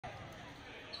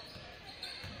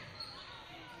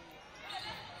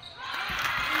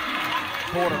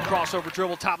Porter, crossover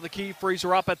dribble, top of the key, frees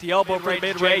her up at the elbow for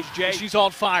mid-range. She's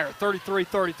on fire,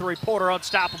 33-33. Porter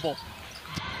unstoppable.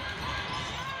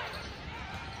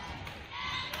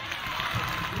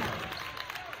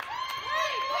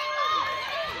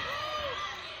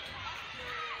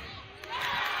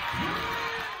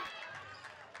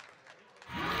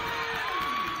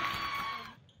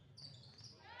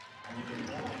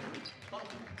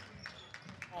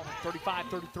 Auburn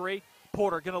 35-33.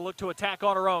 Porter going to look to attack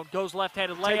on her own. Goes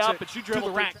left-handed layup, and she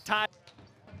dribbles the rack. Time.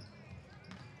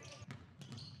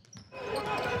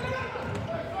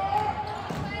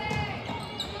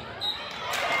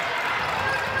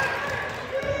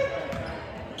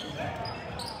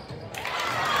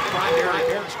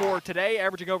 Primary scorer today,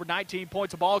 averaging over 19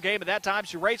 points a ball game. At that time,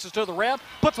 she races to the rim,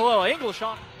 puts a little English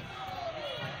on.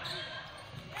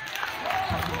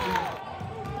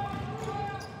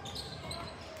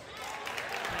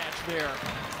 There.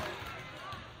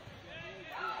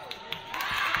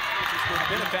 She's been a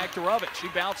benefactor of it. She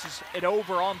bounces it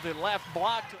over on the left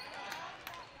block.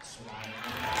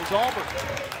 It's Auburn.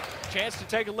 Chance to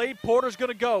take a lead. Porter's going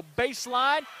to go.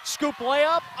 Baseline, scoop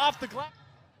layup, off the glass.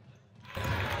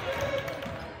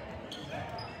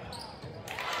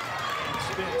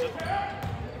 Spins it.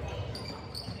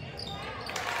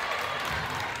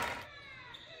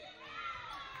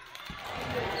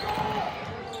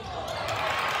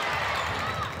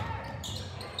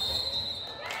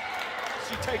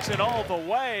 She takes it all the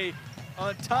way,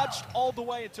 untouched all the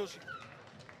way until she.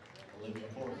 Olivia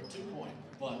Porter, 2-point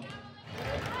bucket.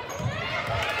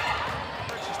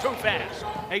 She's too fast.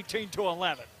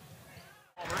 18-11.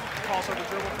 Crossover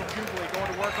dribble from Googly,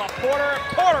 going to work on Porter.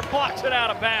 Porter blocks it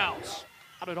out of bounds.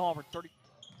 Out at Auburn, 30.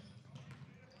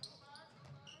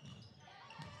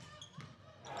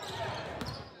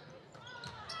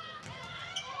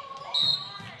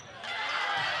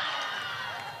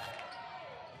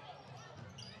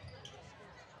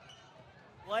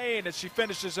 Lane as she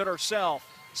finishes it herself.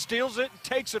 Steals it,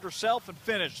 takes it herself, and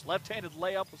finished. Left-handed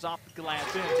layup was off the glass.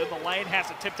 Ends in the lane,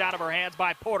 has it tipped out of her hands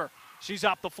by Porter. She's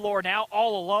up the floor now,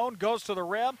 all alone, goes to the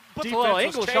rim, puts a little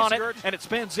English on it, and it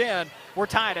spins in. We're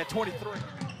tied at 23.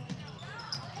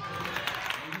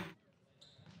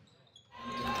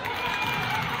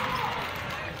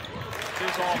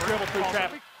 Here's Auburn. Dribble through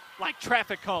traffic, like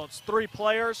traffic cones. 3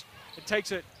 players. It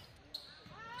takes it.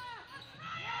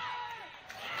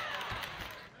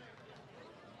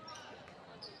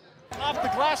 Off the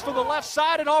glass from the left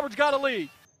side, and Auburn's got a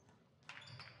lead.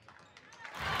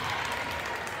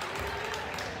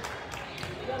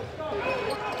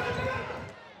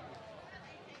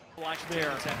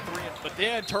 There, but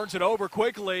then turns it over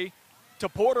quickly to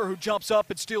Porter, who jumps up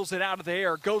and steals it out of the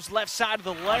air. Goes left side of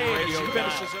the lane, and she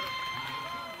finishes it.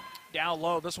 Down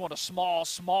low, this one a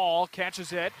small,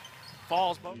 catches it,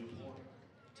 falls.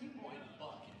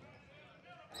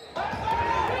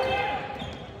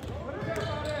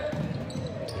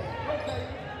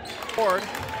 Ford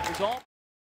is all.